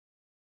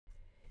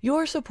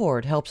Your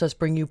support helps us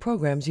bring you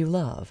programs you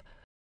love.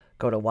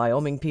 Go to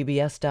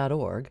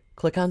wyomingpbs.org,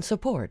 click on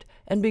Support,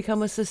 and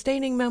become a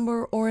sustaining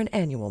member or an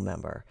annual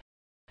member.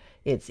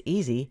 It's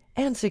easy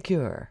and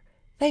secure.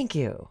 Thank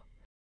you.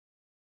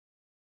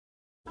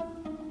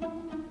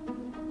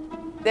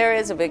 There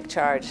is a big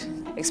charge,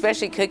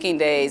 especially cooking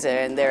days,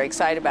 and they're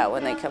excited about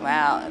when they come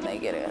out and they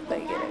get a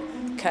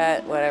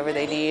cut, whatever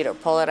they need, or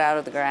pull it out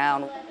of the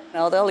ground.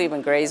 They'll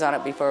even graze on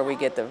it before we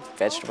get the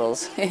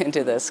vegetables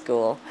into the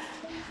school.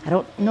 I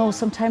don't know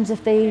sometimes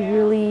if they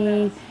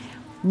really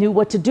knew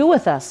what to do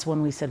with us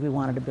when we said we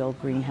wanted to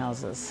build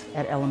greenhouses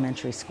at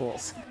elementary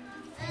schools.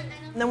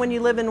 And then when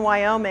you live in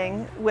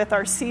Wyoming with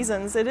our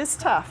seasons, it is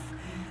tough.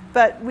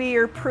 But we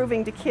are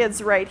proving to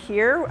kids right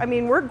here. I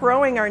mean, we're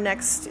growing our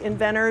next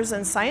inventors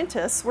and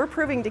scientists. We're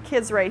proving to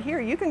kids right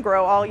here, you can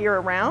grow all year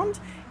round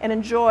and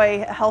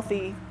enjoy a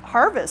healthy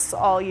harvest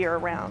all year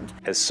round.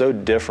 It's so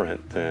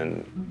different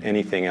than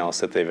anything else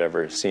that they've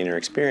ever seen or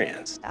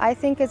experienced. I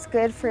think it's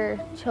good for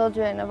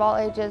children of all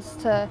ages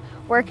to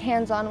work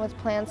hands-on with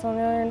plants and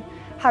learn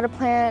how to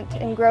plant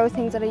and grow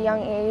things at a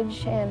young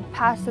age and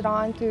pass it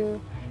on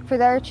for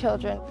their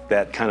children.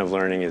 That kind of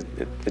learning,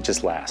 it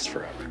just lasts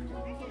forever.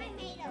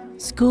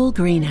 School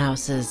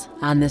greenhouses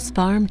on this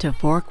farm to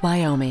Fork,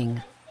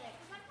 Wyoming.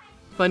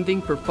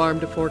 Funding for Farm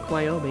to Fork,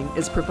 Wyoming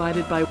is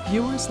provided by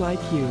viewers like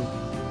you.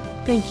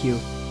 Thank you.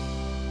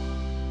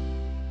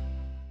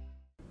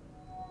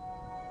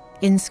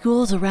 In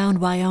schools around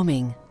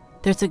Wyoming,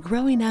 there's a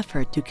growing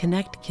effort to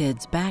connect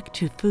kids back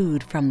to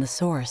food from the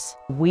source.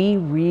 We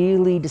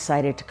really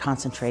decided to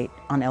concentrate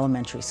on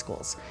elementary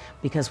schools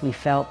because we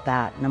felt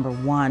that, number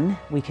one,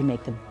 we can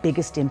make the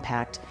biggest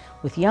impact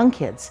with young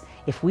kids.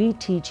 If we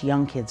teach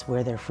young kids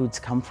where their foods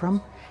come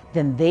from,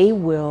 then they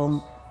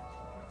will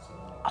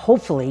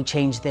hopefully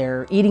change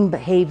their eating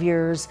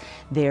behaviors,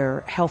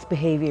 their health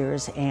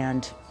behaviors,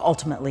 and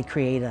ultimately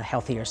create a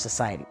healthier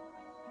society.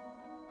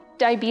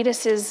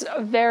 Diabetes is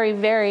very,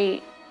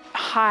 very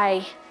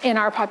high in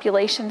our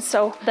population,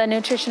 so the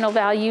nutritional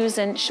values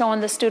and showing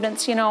the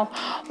students,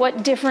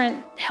 what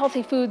different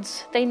healthy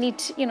foods they need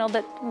to,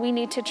 that we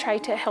need to try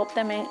to help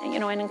them and,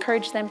 and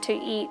encourage them to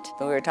eat.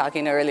 We were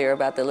talking earlier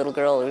about the little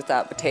girl who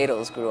thought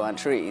potatoes grew on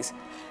trees,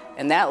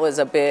 and that was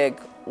a big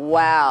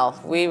wow.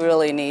 We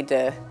really need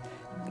to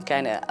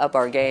kind of up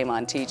our game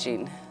on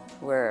teaching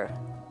where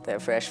the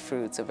fresh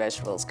fruits and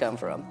vegetables come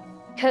from.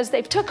 Because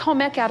they've took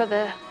home ec out of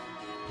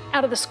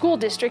the school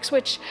districts,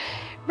 which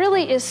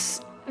really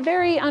is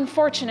very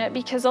unfortunate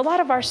because a lot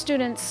of our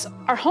students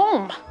are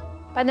home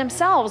by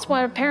themselves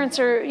when parents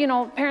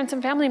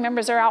and family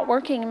members are out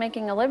working and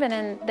making a living,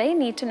 and they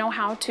need to know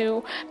how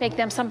to make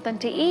them something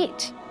to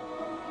eat.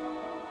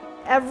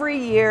 Every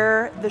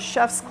year, the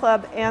Chef's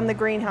Club and the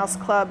Greenhouse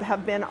Club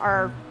have been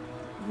our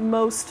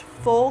most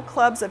full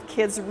clubs of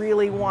kids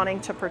really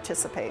wanting to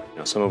participate.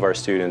 Some of our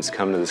students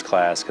come to this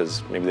class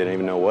because maybe they don't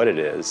even know what it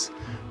is,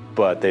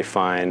 but they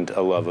find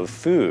a love of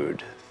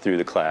food through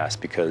the class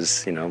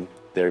because,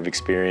 they've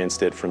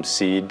experienced it from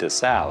seed to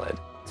salad.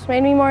 It's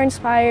made me more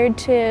inspired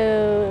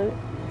to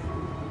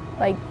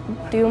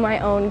do my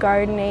own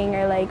gardening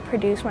or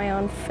produce my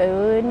own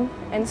food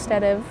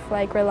instead of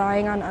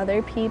relying on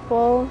other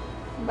people,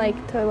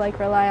 to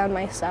rely on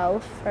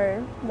myself for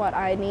what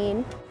I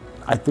need.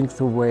 I think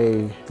the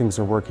way things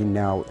are working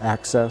now,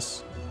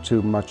 access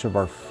to much of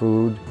our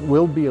food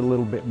will be a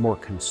little bit more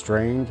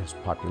constrained as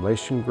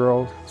population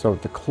grows. So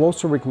the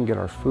closer we can get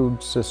our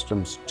food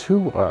systems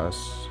to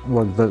us,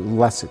 the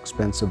less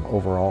expensive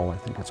overall I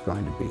think it's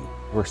going to be.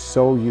 We're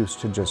so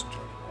used to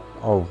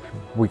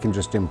we can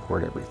just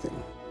import everything.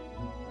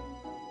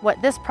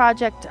 What this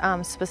project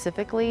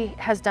specifically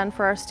has done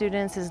for our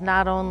students is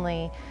not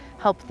only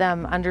help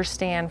them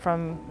understand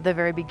from the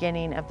very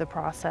beginning of the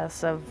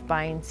process of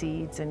buying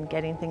seeds and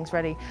getting things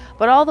ready,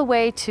 but all the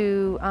way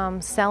to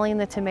selling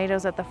the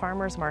tomatoes at the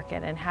farmer's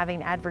market and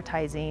having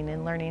advertising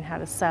and learning how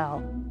to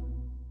sell.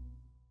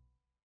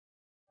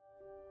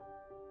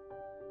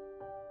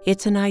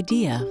 It's an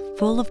idea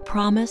full of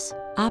promise,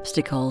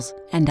 obstacles,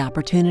 and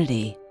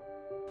opportunity.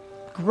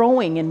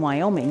 Growing in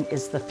Wyoming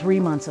is the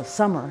 3 months of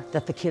summer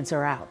that the kids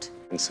are out.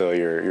 And so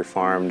your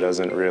farm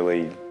doesn't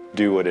really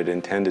do what it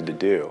intended to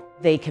do.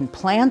 They can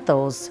plant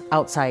those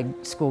outside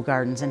school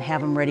gardens and have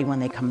them ready when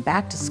they come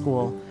back to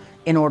school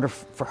in order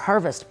for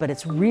harvest, but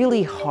it's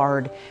really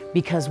hard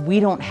because we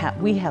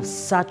have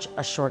such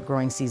a short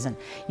growing season.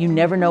 You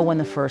never know when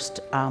the first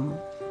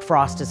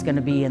frost is going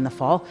to be in the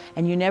fall,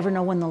 and you never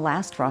know when the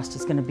last frost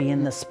is going to be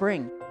in the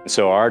spring.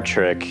 So our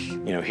trick,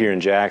 here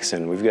in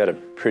Jackson, we've got a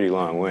pretty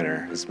long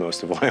winter, as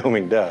most of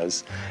Wyoming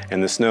does,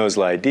 and the snows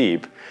lie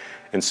deep.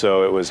 And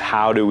so it was,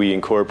 how do we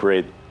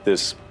incorporate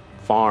this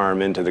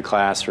farm into the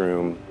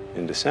classroom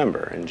in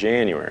December, in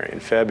January, in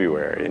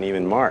February, and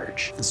even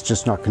March? It's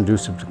just not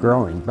conducive to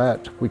growing,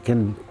 but we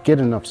can get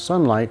enough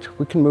sunlight,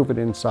 we can move it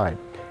inside.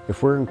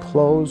 If we're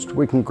enclosed,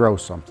 we can grow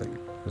something.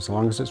 as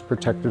long as it's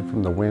protected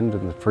from the wind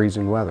and the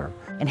freezing weather.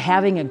 And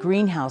having a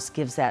greenhouse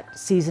gives that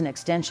season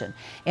extension.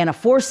 And a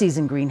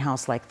 4-season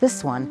greenhouse like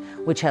this one,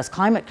 which has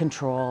climate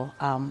control,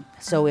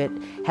 so it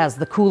has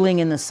the cooling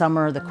in the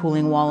summer, the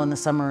cooling wall in the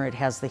summer, it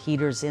has the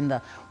heaters in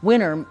the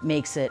winter,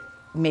 makes it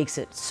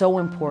so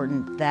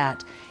important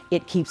that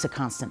it keeps a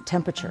constant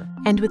temperature.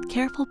 And with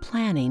careful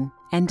planning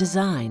and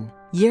design,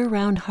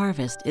 year-round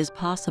harvest is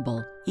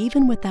possible,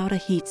 even without a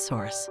heat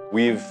source.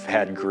 We've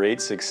had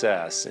great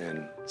success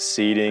in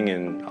seeding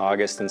in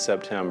August and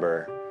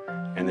September,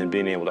 and then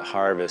being able to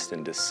harvest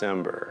in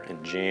December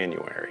and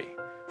January.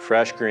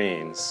 Fresh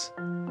greens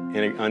in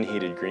an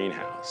unheated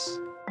greenhouse.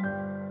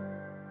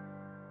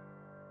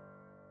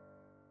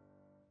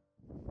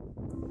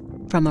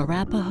 From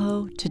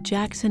Arapahoe to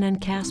Jackson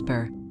and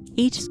Casper,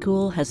 each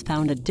school has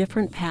found a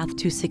different path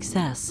to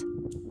success.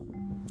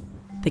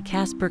 The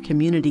Casper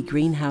Community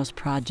Greenhouse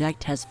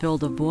Project has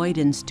filled a void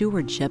in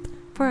stewardship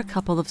for a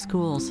couple of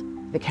schools.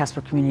 The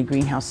Casper Community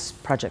Greenhouse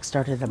Project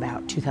started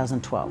about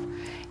 2012,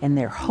 and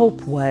their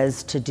hope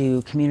was to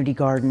do community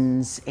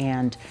gardens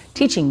and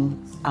teaching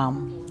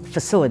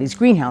facilities,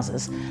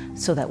 greenhouses,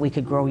 so that we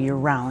could grow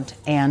year-round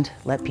and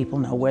let people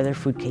know where their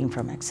food came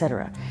from,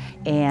 etc.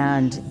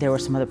 And there were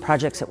some other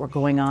projects that were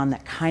going on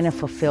that kind of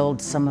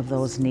fulfilled some of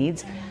those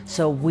needs,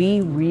 so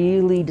we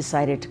really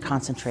decided to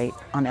concentrate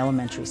on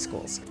elementary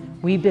schools.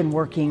 We've been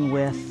working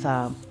with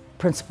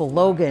Principal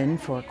Logan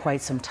for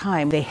quite some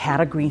time. They had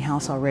a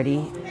greenhouse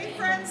already. Hey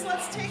friends,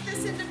 let's take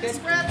this into Miss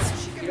Red so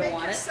she can make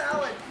your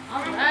salad.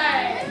 All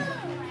right.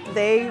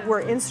 They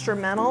were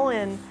instrumental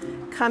in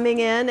coming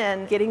in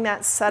and getting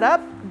that set up,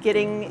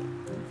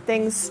 getting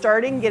things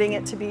starting, getting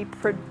it to be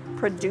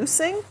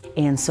producing.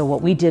 And so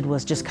what we did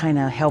was just kind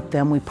of help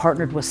them. We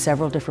partnered with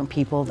several different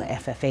people, the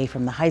FFA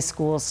from the high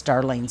school,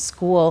 Starlane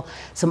School,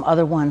 some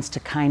other ones to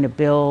kind of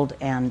build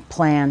and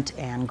plant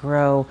and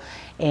grow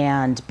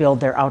and build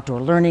their outdoor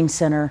learning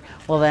center.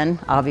 Well then,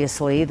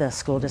 obviously, the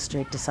school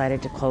district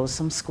decided to close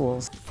some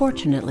schools.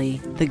 Fortunately,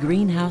 the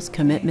greenhouse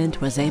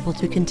commitment was able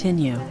to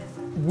continue.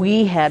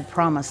 We had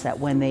promised that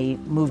when they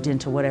moved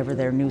into whatever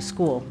their new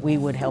school, we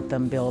would help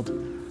them build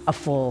a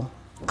full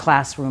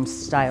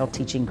classroom-style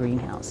teaching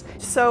greenhouse.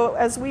 So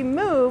as we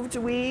moved,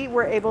 we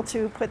were able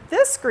to put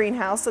this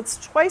greenhouse that's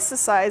twice the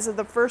size of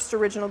the first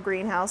original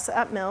greenhouse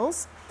at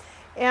Mills.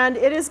 And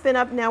it has been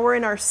up, now we're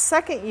in our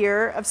second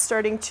year of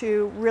starting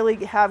to really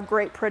have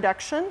great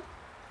production.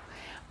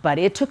 But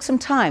it took some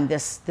time.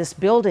 This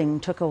building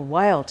took a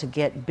while to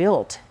get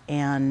built,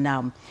 and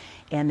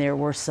there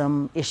were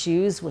some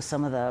issues with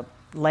some of the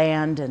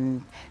land,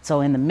 and so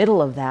in the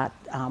middle of that,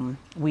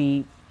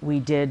 we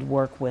did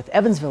work with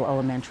Evansville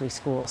Elementary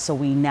School, so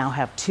we now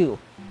have 2.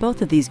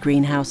 Both of these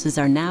greenhouses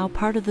are now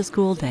part of the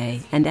school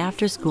day and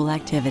after-school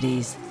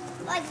activities.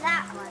 Like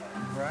that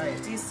one.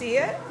 Right. Do you see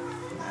it?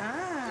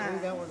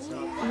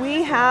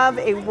 We have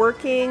a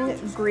working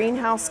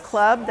greenhouse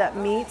club that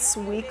meets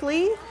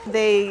weekly.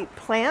 They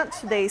plant,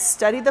 they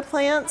study the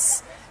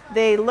plants,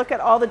 they look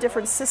at all the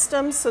different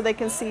systems so they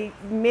can see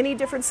many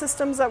different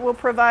systems that will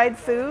provide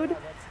food.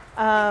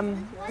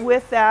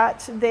 With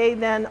that, they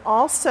then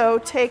also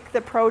take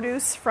the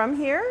produce from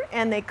here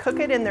and they cook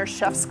it in their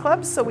chef's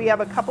clubs. So we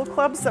have a couple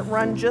clubs that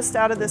run just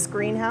out of this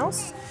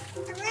greenhouse.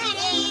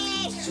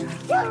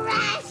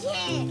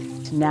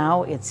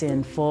 Now it's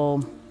in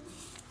full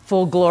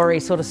glory,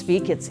 so to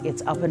speak.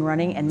 It's up and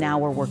running, and now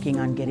we're working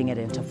on getting it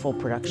into full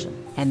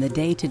production. And the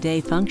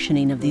day-to-day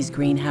functioning of these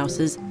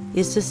greenhouses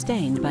is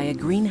sustained by a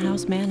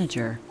greenhouse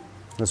manager.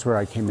 That's where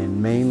I came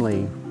in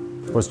mainly,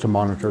 was to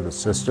monitor the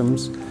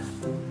systems.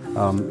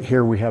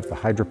 Here we have the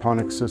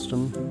hydroponic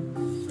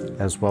system,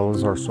 as well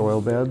as our soil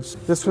beds.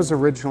 This was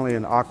originally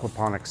an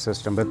aquaponic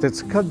system, but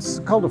it's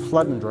called a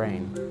flood and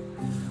drain.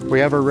 We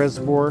have a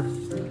reservoir.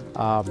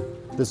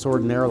 This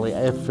ordinarily,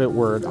 if it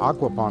were an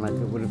aquaponic,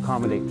 it would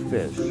accommodate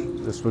fish.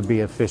 This would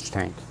be a fish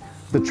tank.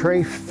 The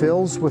tray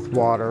fills with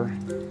water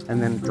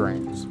and then it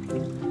drains.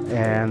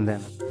 And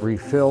then it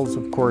refills,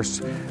 of course,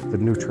 the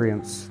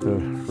nutrients. The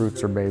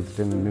roots are bathed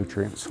in a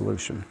nutrient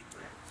solution.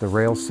 The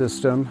rail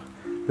system,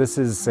 this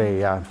is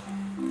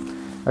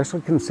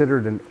actually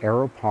considered an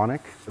aeroponic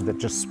that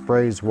just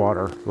sprays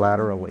water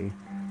laterally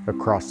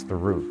across the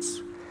roots.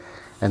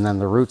 And then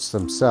the roots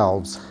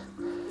themselves,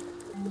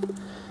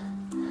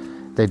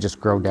 they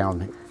just grow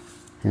down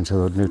into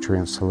the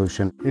nutrient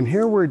solution. In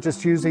here we're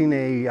just using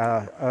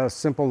a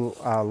simple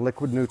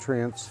liquid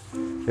nutrients.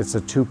 It's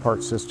a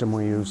 2-part system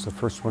we use. The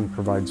first one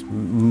provides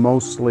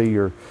mostly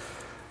your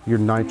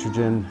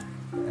nitrogen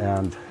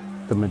and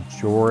the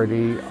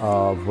majority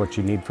of what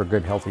you need for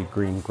good healthy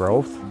green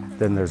growth.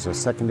 Then there's a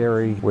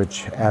secondary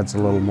which adds a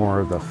little more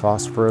of the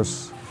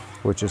phosphorus,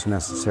 which is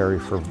necessary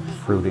for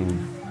fruiting.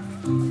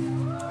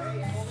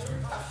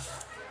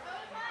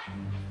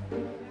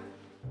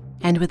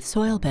 And with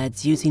soil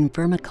beds using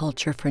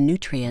vermiculture for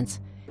nutrients,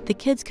 the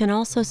kids can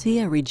also see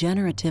a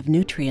regenerative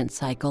nutrient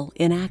cycle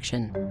in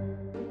action.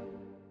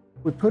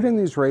 We put in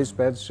these raised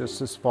beds just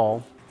this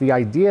fall. The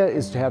idea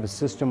is to have a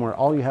system where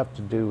all you have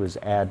to do is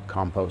add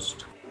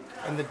compost.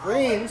 And the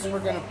greens we're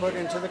going to put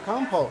into the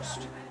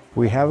compost.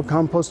 We have a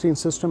composting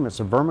system. It's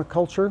a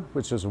vermiculture,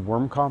 which is a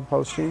worm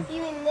composting.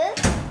 You mean this?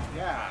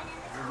 Yeah,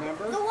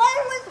 remember? The one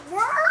with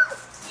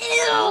worms?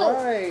 Ew!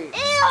 Right.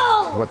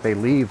 Ew! What they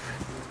leave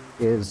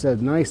is a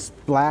nice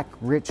black,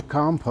 rich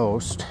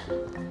compost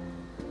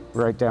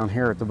right down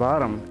here at the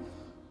bottom.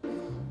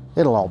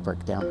 It'll all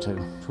break down to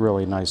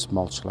really nice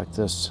mulch like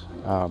this,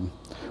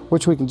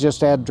 which we can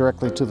just add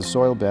directly to the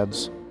soil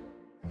beds.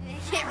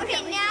 Okay,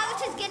 now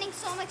it's just getting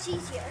so much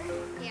easier.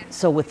 Yeah.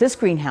 So with this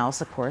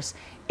greenhouse, of course,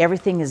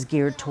 everything is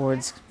geared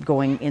towards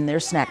going in their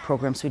snack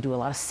programs. We do a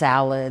lot of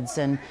salads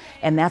and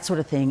that sort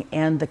of thing,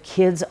 and the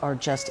kids are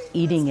just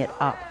eating it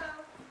up.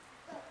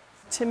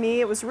 To me,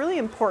 it was really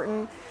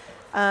important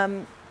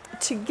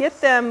to get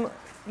them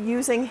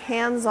using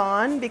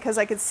hands-on, because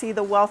I could see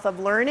the wealth of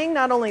learning.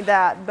 Not only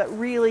that, but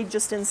really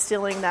just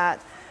instilling that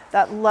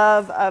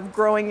love of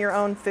growing your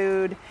own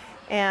food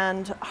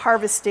and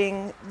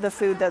harvesting the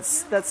food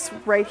that's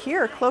right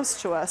here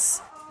close to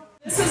us.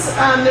 This is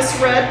Miss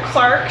Red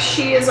Clark.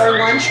 She is our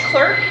lunch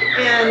clerk,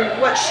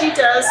 and what she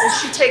does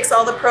is she takes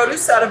all the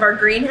produce out of our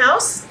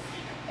greenhouse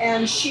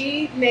and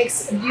she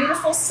makes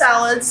beautiful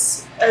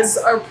salads. As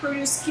our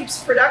produce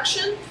keeps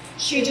production,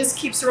 she just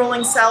keeps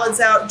rolling salads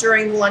out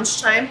during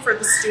lunchtime for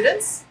the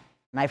students.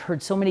 And I've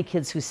heard so many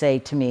kids who say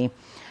to me,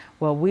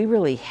 well,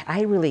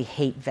 I really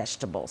hate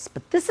vegetables,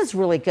 but this is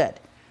really good.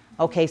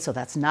 Okay, so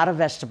that's not a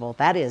vegetable.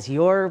 That is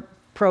your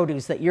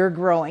produce that you're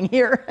growing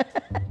here.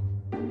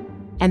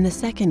 And the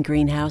second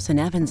greenhouse in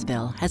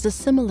Evansville has a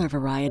similar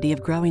variety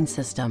of growing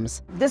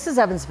systems. This is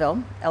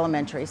Evansville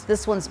Elementary.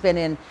 This one's been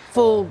in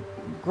full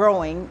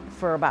growing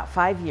for about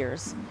 5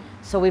 years.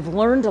 So we've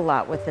learned a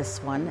lot with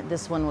this one.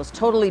 This one was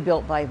totally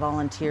built by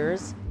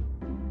volunteers.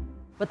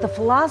 But the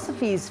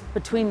philosophies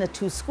between the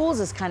two schools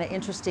is kind of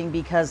interesting,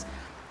 because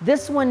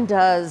this one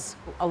does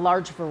a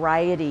large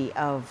variety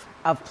of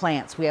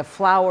plants. We have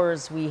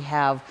flowers, we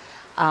have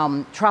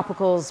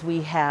tropicals,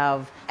 we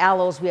have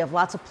aloes, we have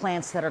lots of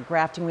plants that are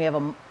grafting. We have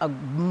a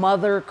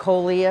mother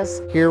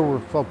coleus. Here we're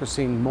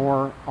focusing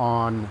more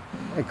on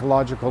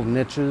ecological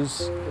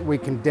niches. We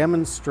can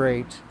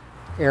demonstrate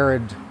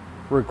arid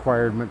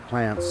requirement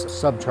plants,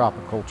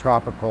 subtropical,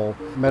 tropical,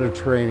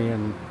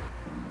 Mediterranean,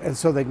 and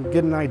so they can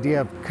get an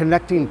idea of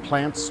connecting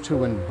plants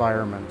to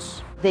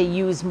environments. They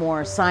use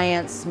more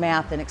science,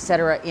 math, and et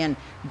cetera in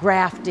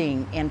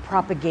grafting and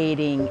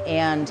propagating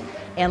and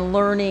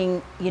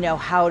learning,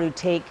 how to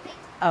take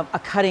a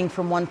cutting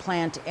from one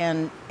plant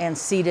and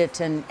seed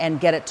it and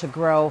get it to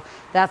grow,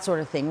 that sort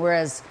of thing.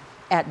 Whereas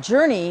at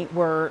Journey,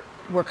 we're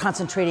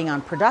concentrating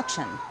on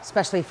production,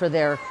 especially for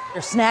their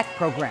snack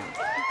program.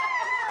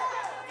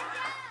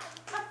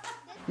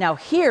 Now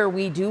here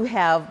we do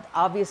have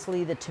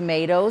obviously the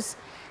tomatoes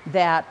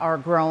that are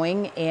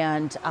growing,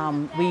 and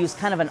we use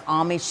kind of an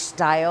Amish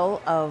style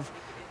of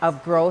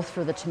growth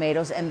for the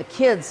tomatoes, and the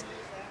kids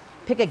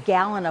pick a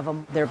gallon of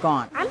them, they're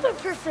gone. I'm a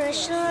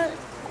professional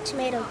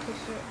tomato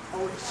picker.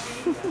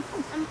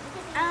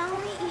 I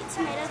only eat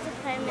tomatoes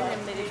if I'm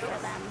in the mood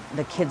for them.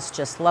 The kids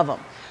just love them.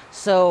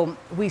 So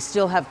we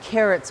still have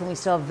carrots and we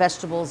still have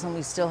vegetables and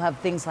we still have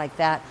things like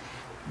that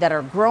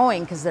are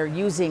growing because they're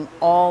using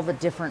all the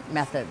different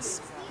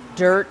methods.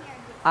 Dirt,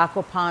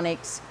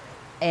 aquaponics,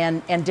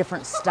 and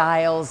different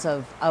styles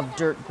of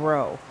dirt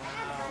grow.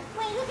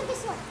 Wait, look at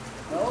this one.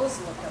 Those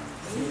look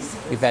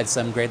amazing. We've had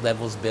some grade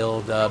levels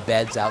build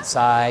beds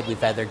outside. We've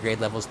had their grade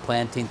levels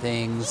planting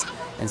things.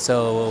 And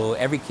so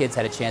every kid's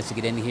had a chance to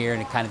get in here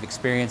and kind of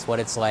experience what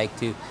it's like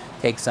to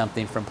take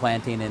something from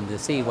planting and to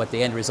see what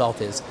the end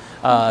result is,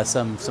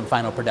 some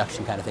final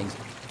production kind of things.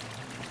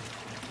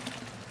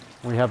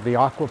 We have the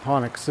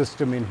aquaponic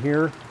system in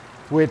here,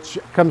 which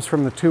comes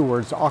from the two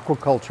words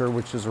aquaculture,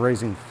 which is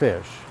raising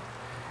fish,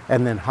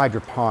 and then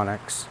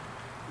hydroponics,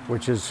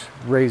 which is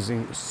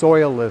raising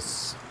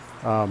soilless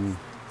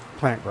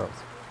plant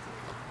growth.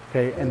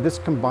 Okay, and this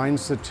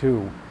combines the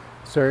two.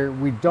 So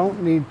we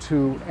don't need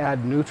to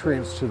add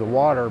nutrients to the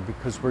water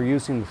because we're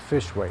using the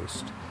fish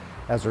waste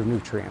as our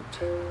nutrient.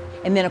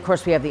 And then of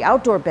course we have the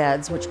outdoor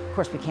beds, which of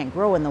course we can't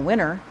grow in the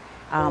winter.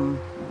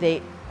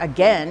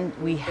 Again,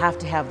 we have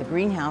to have the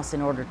greenhouse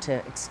in order to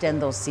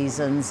extend those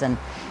seasons and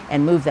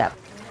move that.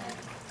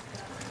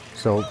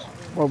 So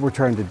what we're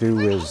trying to do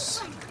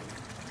is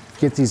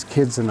get these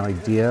kids an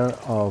idea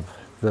of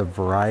the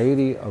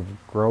variety of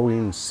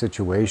growing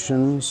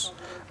situations,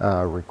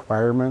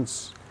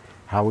 requirements,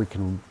 how we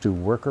can do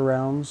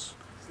workarounds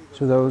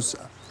to those,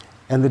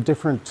 and the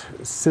different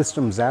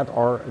systems that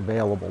are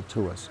available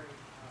to us.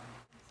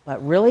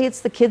 But really it's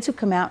the kids who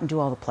come out and do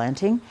all the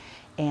planting,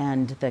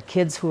 and the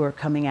kids who are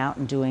coming out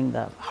and doing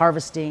the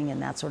harvesting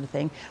and that sort of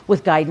thing,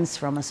 with guidance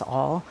from us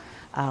all.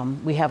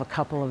 We have a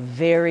couple of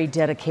very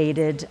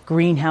dedicated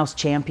greenhouse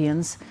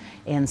champions,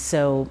 and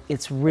so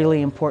it's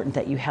really important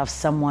that you have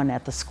someone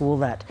at the school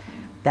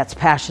that's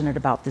passionate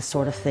about this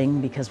sort of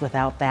thing, because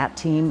without that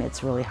team,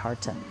 it's really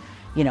hard to,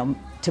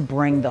 to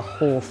bring the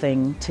whole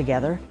thing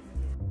together.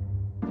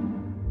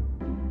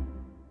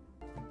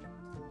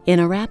 In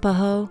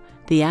Arapahoe,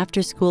 The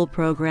after-school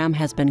program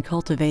has been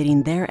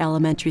cultivating their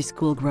elementary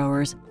school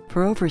growers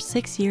for over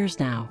 6 years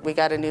now. We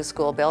got a new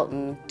school built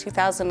in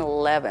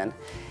 2011,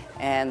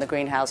 and the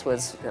greenhouse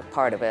was a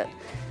part of it.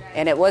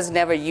 And it was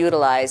never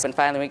utilized, and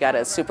finally we got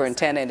a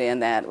superintendent in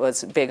that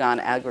was big on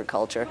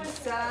agriculture.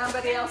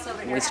 Somebody else over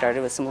here. We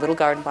started with some little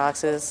garden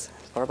boxes,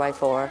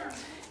 4x4,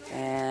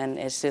 and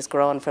it's just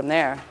growing from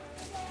there.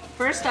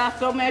 First off,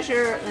 go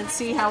measure and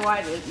see how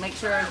wide it is. Make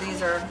sure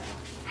these are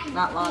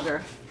not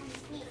longer.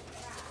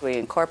 We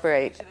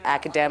incorporate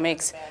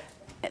academics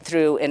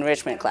through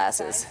enrichment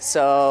classes.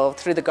 So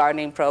through the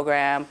gardening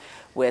program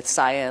with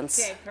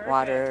science,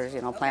 water,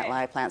 plant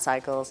life, plant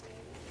cycles.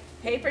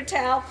 Paper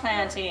towel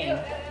planting.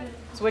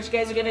 So what you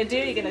guys are going to do,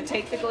 you're going to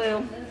take the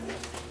glue and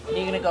you're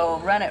going to go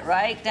run it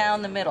right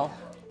down the middle.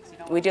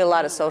 We do a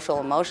lot of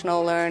social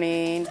emotional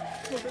learning.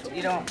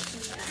 You don't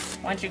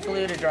want your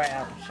glue to dry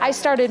out. I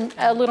started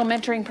a little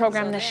mentoring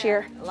program this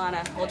year.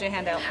 Alana, hold your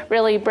hand out.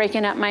 Really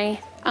breaking up my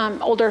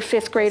older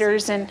 5th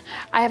graders, and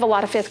I have a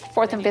lot of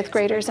 4th and 5th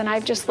graders, and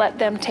I've just let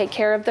them take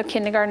care of the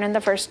kindergarten and the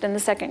 1st and the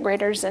 2nd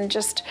graders, and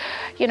just,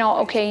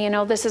 okay,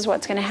 this is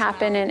what's going to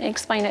happen, and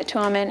explain it to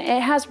them, and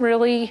it has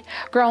really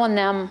grown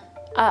them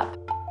up.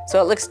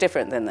 So it looks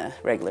different than the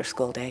regular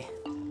school day.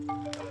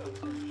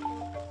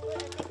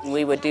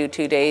 We would do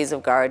 2 days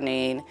of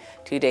gardening,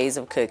 2 days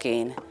of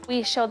cooking.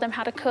 We showed them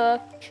how to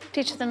cook,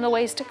 teach them the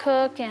ways to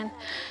cook and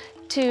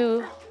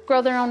to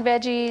grow their own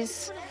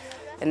veggies.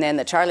 And then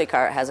the Charlie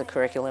Cart has a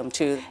curriculum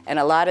too, and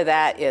a lot of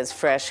that is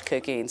fresh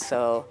cooking.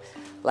 So,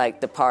 like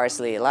the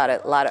parsley, a lot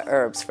of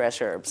herbs,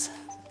 fresh herbs.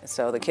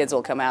 So the kids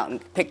will come out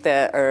and pick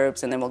the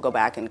herbs, and then we'll go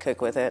back and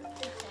cook with it.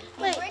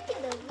 Wait,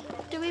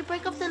 do we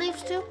break up the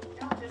leaves too?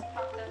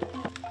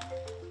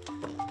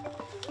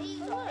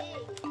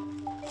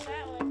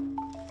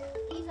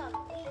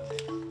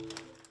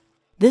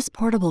 This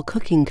portable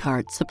cooking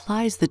cart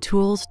supplies the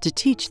tools to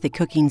teach the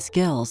cooking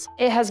skills.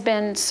 It has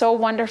been so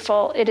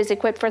wonderful. It is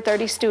equipped for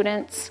 30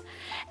 students,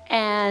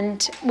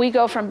 and we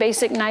go from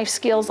basic knife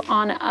skills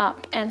on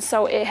up. And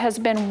so it has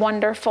been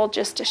wonderful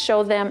just to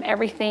show them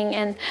everything,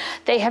 and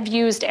they have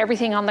used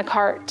everything on the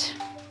cart.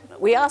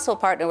 We also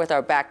partner with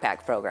our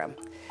backpack program.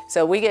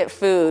 So we get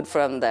food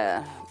from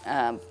the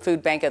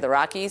Food Bank of the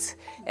Rockies,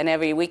 and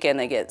every weekend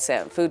they get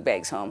sent food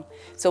bags home.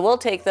 So we'll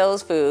take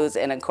those foods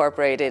and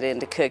incorporate it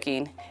into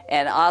cooking,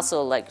 and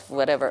also like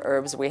whatever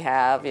herbs we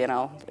have,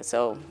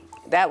 so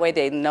that way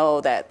they know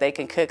that they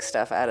can cook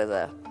stuff out of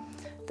the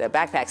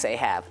backpacks they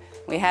have.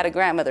 We had a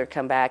grandmother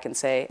come back and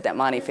say that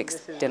Monty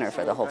fixed dinner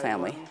for the whole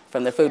family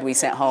from the food we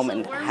sent home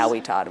and how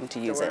we taught them to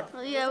use it.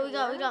 Oh, yeah, we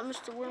got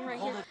Mr. Worm right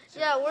here.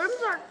 Yeah, worms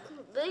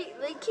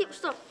they keep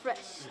stuff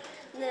fresh.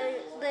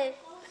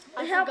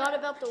 I forgot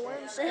about the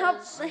worms. They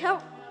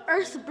help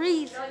Earth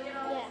breathe.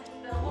 Yeah.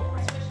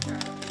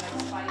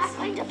 I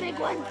find a big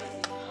one.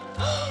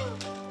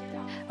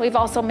 We've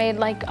also made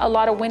like a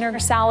lot of winter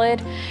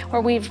salad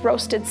where we've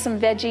roasted some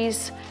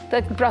veggies,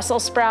 the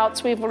Brussels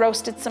sprouts. We've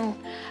roasted some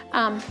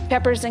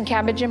peppers and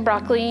cabbage and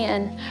broccoli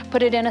and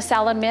put it in a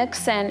salad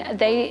mix,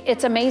 and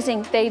it's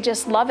amazing. They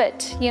just love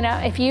it.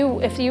 If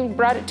you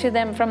brought it to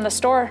them from the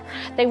store,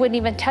 they wouldn't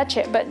even touch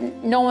it, but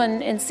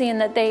knowing and seeing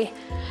that they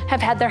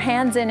have had their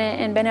hands in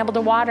it and been able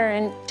to water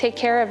and take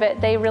care of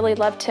it, they really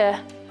love to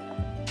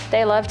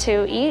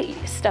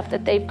eat stuff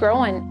that they've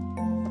grown.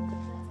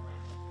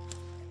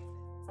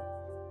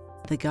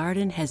 The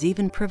garden has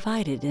even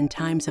provided in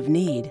times of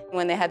need.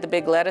 When they had the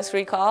big lettuce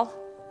recall,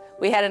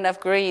 we had enough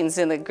greens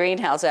in the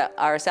greenhouse that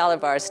our salad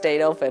bars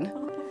stayed open.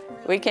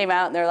 We came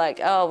out and they're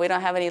like, oh, we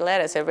don't have any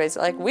lettuce. Everybody's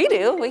like, we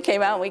do. We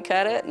came out and we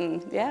cut it,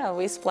 and yeah,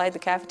 we supplied the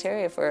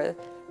cafeteria for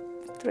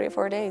 3 or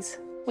 4 days.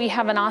 We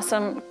have an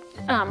awesome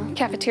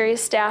cafeteria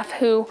staff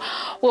who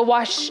will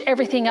wash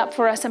everything up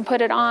for us and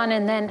put it on,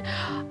 and then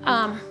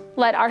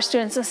let our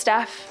students and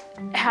staff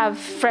have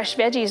fresh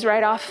veggies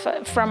right off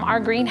from our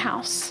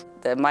greenhouse.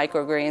 The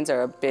microgreens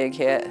are a big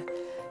hit.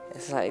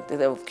 It's like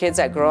the kids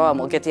that grow them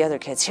will get the other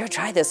kids, here,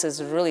 try this,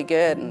 this is really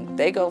good, and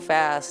they go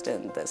fast,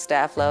 and the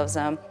staff loves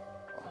them.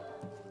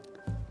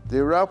 The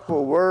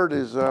Arapaho word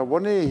is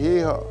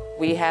wanihiha.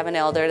 We have an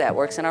elder that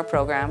works in our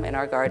program, in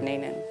our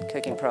gardening and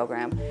cooking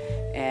program,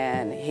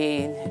 and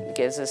he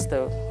gives us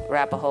the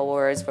Arapaho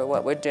words for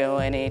what we're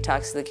doing. He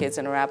talks to the kids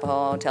in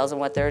Arapaho, tells them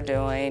what they're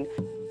doing.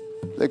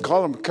 They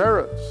call them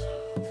carrots,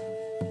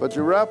 but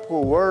the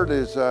Arapaho word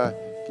is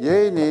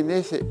yeni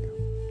nisi.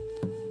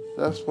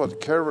 That's what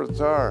carrots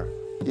are,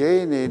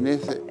 yeni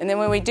nisi. And then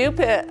when we do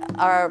put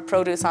our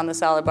produce on the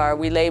salad bar,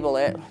 we label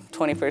it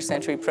 21st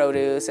century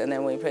produce, and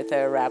then we put the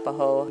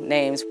Arapaho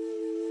names.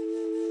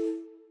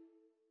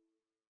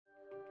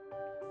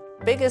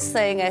 Biggest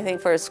thing I think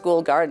for a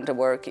school garden to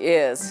work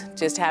is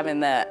just having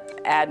the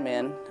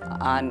admin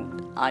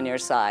on your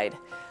side.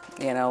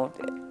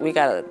 We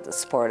got the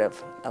support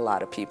of a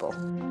lot of people.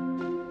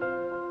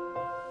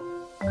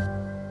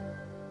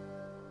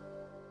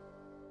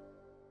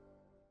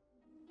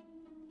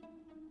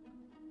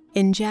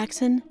 In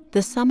Jackson,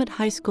 The Summit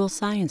High School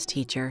science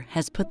teacher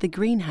has put the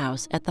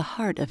greenhouse at the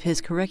heart of his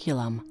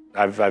curriculum.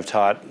 I've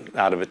taught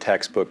out of a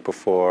textbook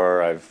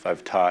before.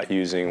 I've taught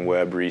using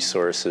web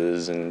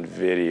resources and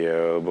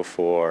video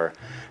before,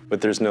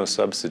 but there's no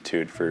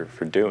substitute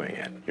for doing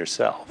it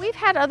yourself. We've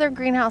had other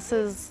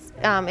greenhouses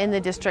in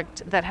the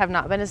district that have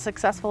not been as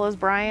successful as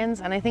Brian's,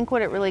 and I think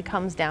what it really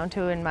comes down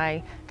to in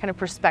my kind of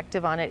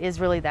perspective on it is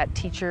really that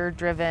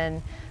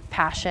teacher-driven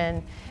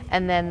passion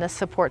and then the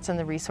supports and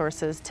the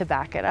resources to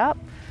back it up.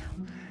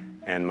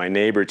 And my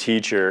neighbor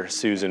teacher,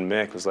 Susan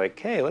Mick, was like,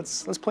 hey,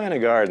 let's plant a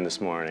garden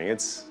this morning.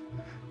 It's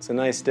a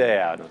nice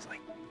day out. And I was like,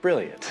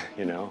 brilliant,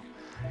 you know?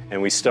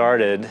 And we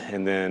started,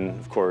 and then,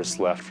 of course,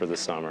 left for the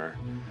summer.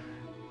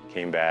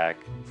 Came back,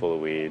 full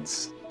of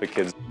weeds. The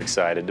kids were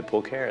excited to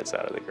pull carrots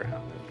out of the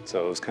ground.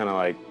 So it was kind of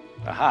like,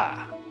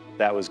 aha,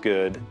 that was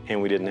good,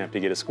 and we didn't have to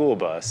get a school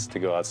bus to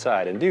go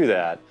outside and do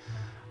that.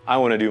 I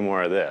want to do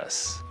more of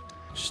this.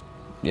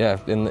 Yeah,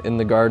 in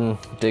the garden,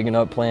 digging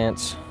up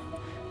plants.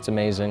 It's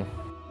amazing.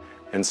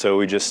 And so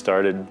we just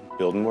started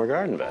building more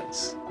garden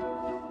beds.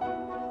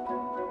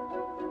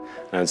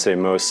 And I'd say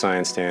most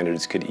science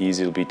standards could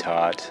easily be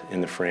taught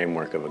in the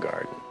framework of a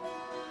garden,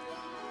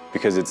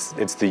 because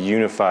it's the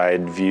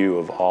unified view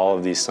of all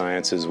of these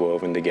sciences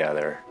woven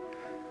together,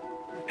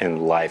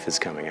 and life is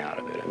coming out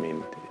of it. I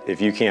mean,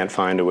 if you can't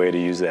find a way to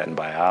use that in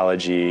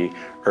biology,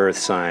 earth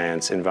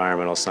science,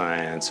 environmental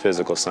science,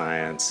 physical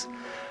science,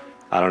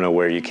 I don't know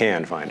where you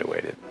can find a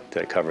way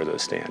to cover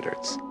those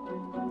standards.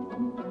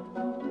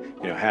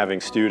 You know, having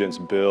students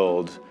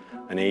build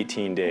an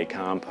 18-day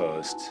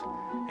compost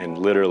and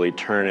literally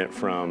turn it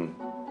from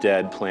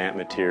dead plant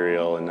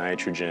material and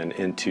nitrogen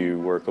into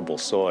workable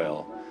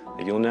soil,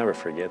 you'll never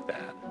forget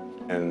that.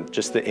 And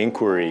just the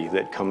inquiry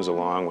that comes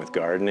along with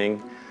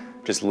gardening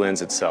just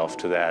lends itself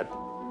to that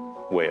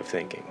way of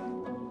thinking.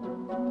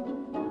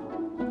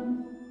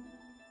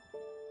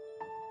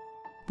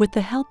 With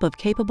the help of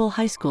capable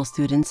high school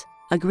students,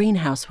 a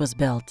greenhouse was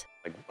built.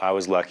 I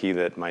was lucky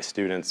that my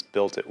students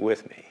built it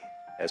with me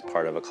as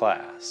part of a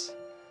class.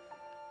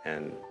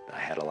 And I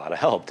had a lot of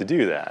help to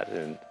do that.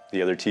 And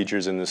the other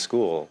teachers in the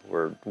school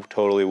were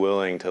totally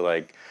willing to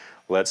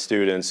let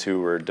students who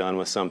were done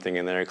with something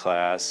in their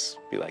class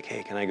be like,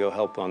 hey, can I go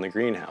help on the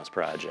greenhouse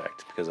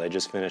project? Because I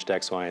just finished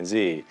X, Y, and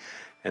Z.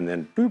 And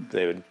then boop,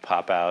 they would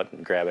pop out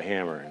and grab a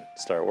hammer and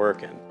start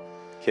working.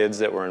 Kids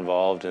that were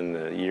involved in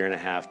the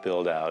year-and-a-half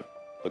build-out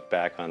look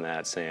back on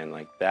that saying,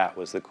 like, that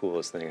was the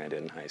coolest thing I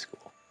did in high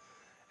school.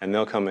 And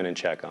they'll come in and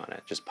check on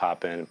it, just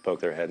pop in and poke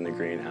their head in the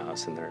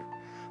greenhouse, and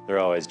they're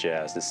always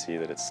jazzed to see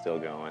that it's still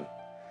going,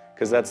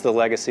 because that's the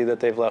legacy that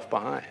they've left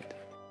behind.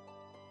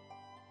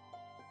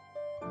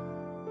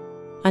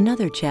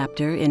 Another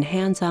chapter in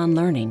hands-on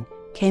learning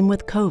came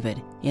with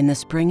COVID in the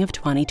spring of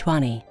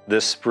 2020.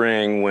 This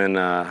spring, when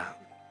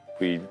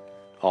we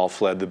all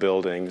fled the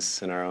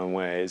buildings in our own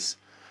ways,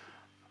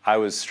 I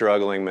was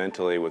struggling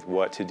mentally with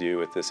what to do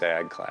with this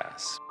ag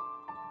class.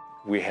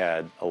 We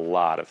had a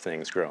lot of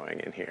things growing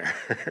in here.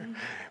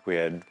 We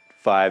had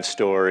 5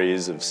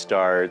 stories of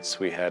starts,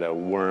 we had a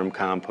worm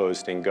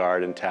composting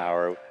garden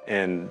tower,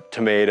 and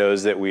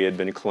tomatoes that we had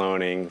been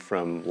cloning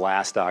from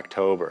last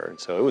October.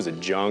 So it was a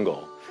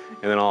jungle.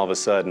 And then all of a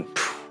sudden,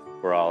 poof,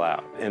 we're all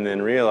out. And then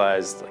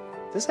realized,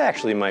 like, this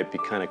actually might be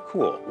kind of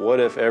cool. What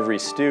if every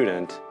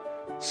student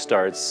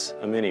starts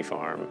a mini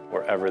farm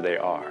wherever they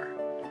are?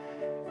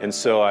 And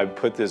so I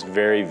put this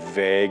very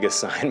vague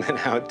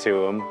assignment out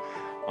to them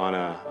on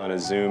a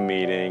Zoom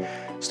meeting: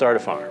 start a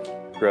farm,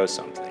 grow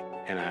something.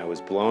 And I was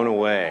blown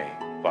away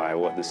by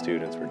what the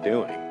students were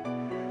doing.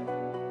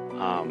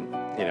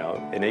 You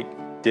know, and it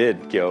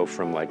did go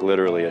from like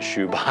literally a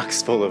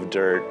shoebox full of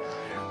dirt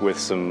with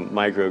some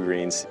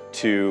microgreens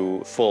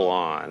to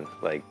full-on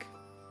like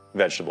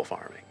vegetable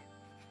farming.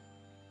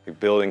 Like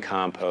building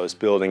compost,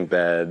 building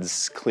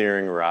beds,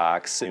 clearing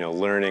rocks, you know,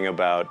 learning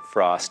about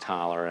frost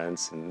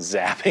tolerance and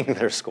zapping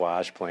their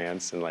squash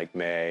plants in like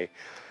May.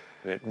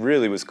 And it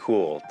really was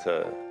cool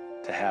to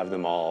have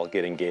them all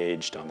get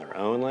engaged on their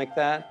own like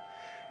that.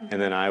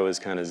 And then I was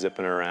kind of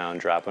zipping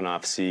around, dropping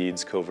off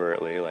seeds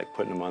covertly, like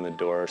putting them on the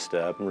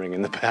doorstep and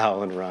ringing the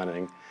bell and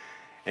running,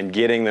 and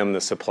getting them the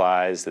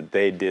supplies that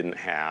they didn't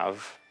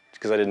have,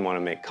 because I didn't want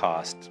to make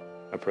cost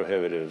a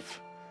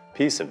prohibitive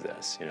piece of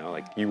this. You know,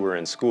 like, you were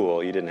in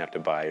school, you didn't have to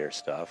buy your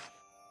stuff.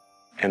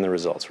 And the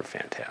results were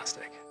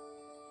fantastic.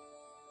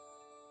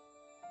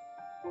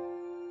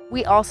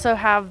 We also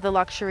have the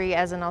luxury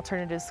as an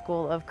alternative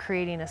school of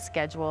creating a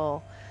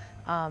schedule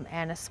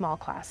and a small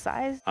class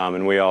size.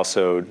 And we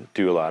also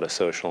do a lot of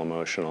social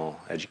emotional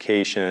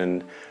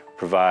education,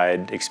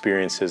 provide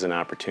experiences and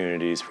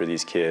opportunities for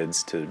these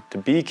kids to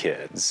be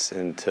kids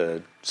and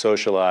to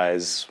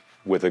socialize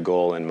with a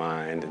goal in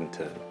mind and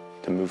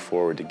to move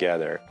forward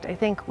together. I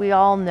think we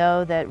all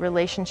know that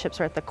relationships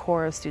are at the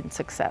core of student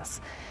success.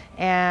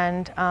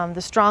 And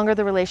the stronger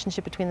the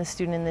relationship between the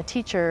student and the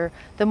teacher,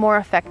 the more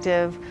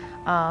effective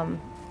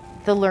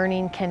the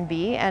learning can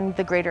be and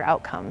the greater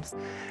outcomes.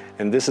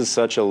 And this is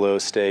such a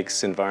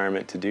low-stakes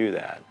environment to do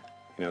that.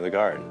 You know, the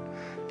garden.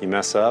 You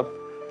mess up,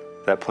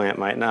 that plant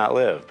might not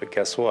live, but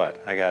guess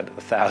what? I got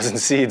 1,000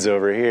 seeds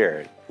over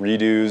here.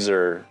 Redos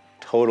are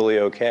totally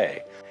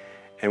okay.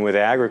 And with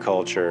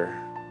agriculture,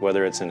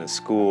 whether it's in a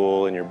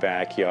school, in your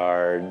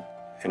backyard,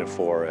 in a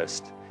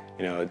forest,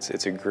 you know,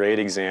 it's a great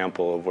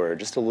example of where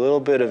just a little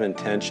bit of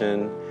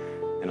intention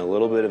and a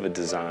little bit of a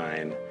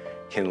design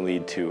can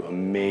lead to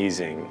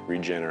amazing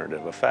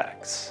regenerative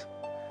effects.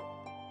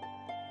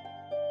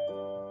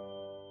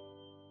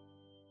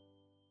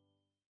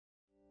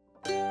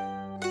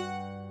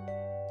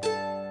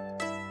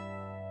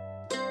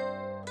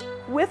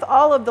 With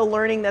all of the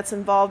learning that's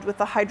involved with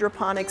the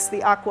hydroponics, the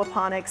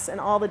aquaponics, and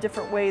all the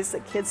different ways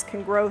that kids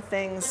can grow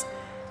things,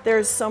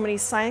 there's so many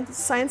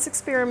science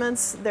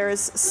experiments, there's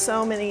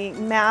so many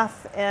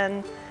math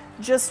and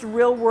just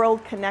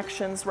real-world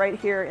connections right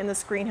here in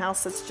this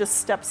greenhouse that's just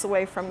steps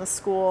away from the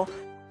school.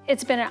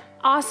 It's been an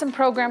awesome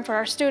program for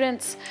our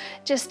students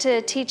just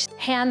to teach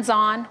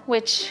hands-on,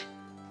 which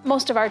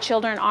most of our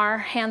children are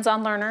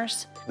hands-on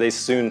learners. They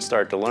soon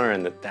start to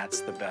learn that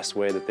that's the best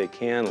way that they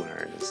can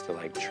learn, is to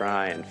like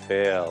try and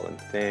fail and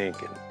think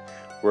and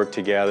work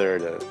together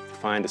to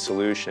find a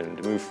solution,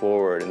 to move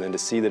forward, and then to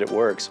see that it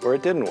works or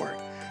it didn't work.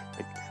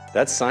 Like,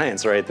 that's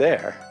science right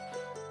there.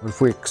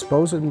 If we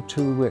expose them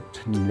to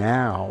it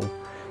now,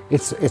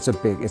 it's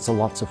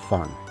lots of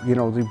fun. You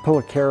know, you pull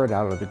a carrot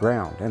out of the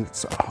ground and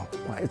it's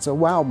a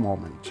wow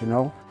moment, you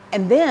know?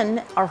 And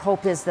then our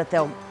hope is that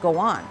they'll go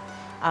on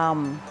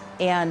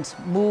and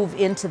move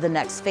into the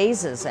next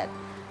phases at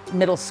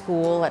middle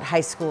school, at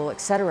high school,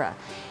 etc.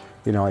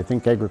 You know, I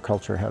think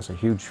agriculture has a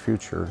huge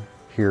future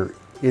here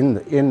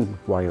in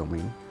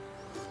Wyoming,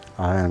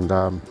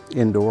 and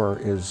indoor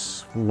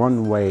is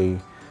one way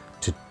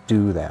to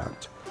do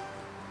that.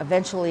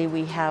 Eventually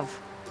we have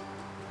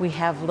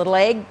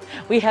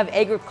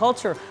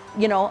agriculture,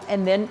 you know,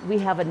 and then we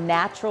have a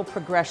natural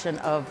progression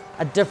of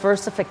a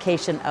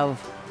diversification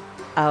of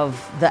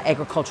the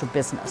agriculture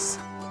business.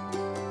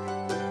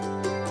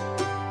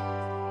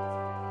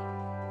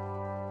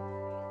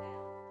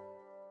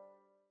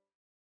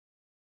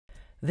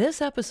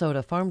 This episode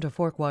of Farm to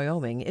Fork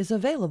Wyoming is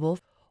available.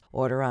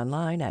 Order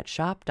online at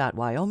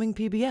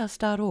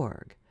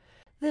shop.wyomingpbs.org.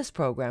 This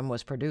program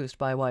was produced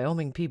by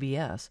Wyoming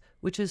PBS,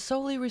 which is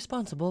solely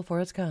responsible for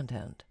its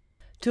content.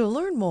 To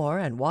learn more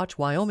and watch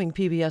Wyoming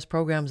PBS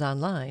programs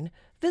online,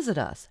 visit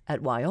us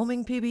at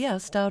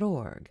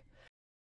wyomingpbs.org.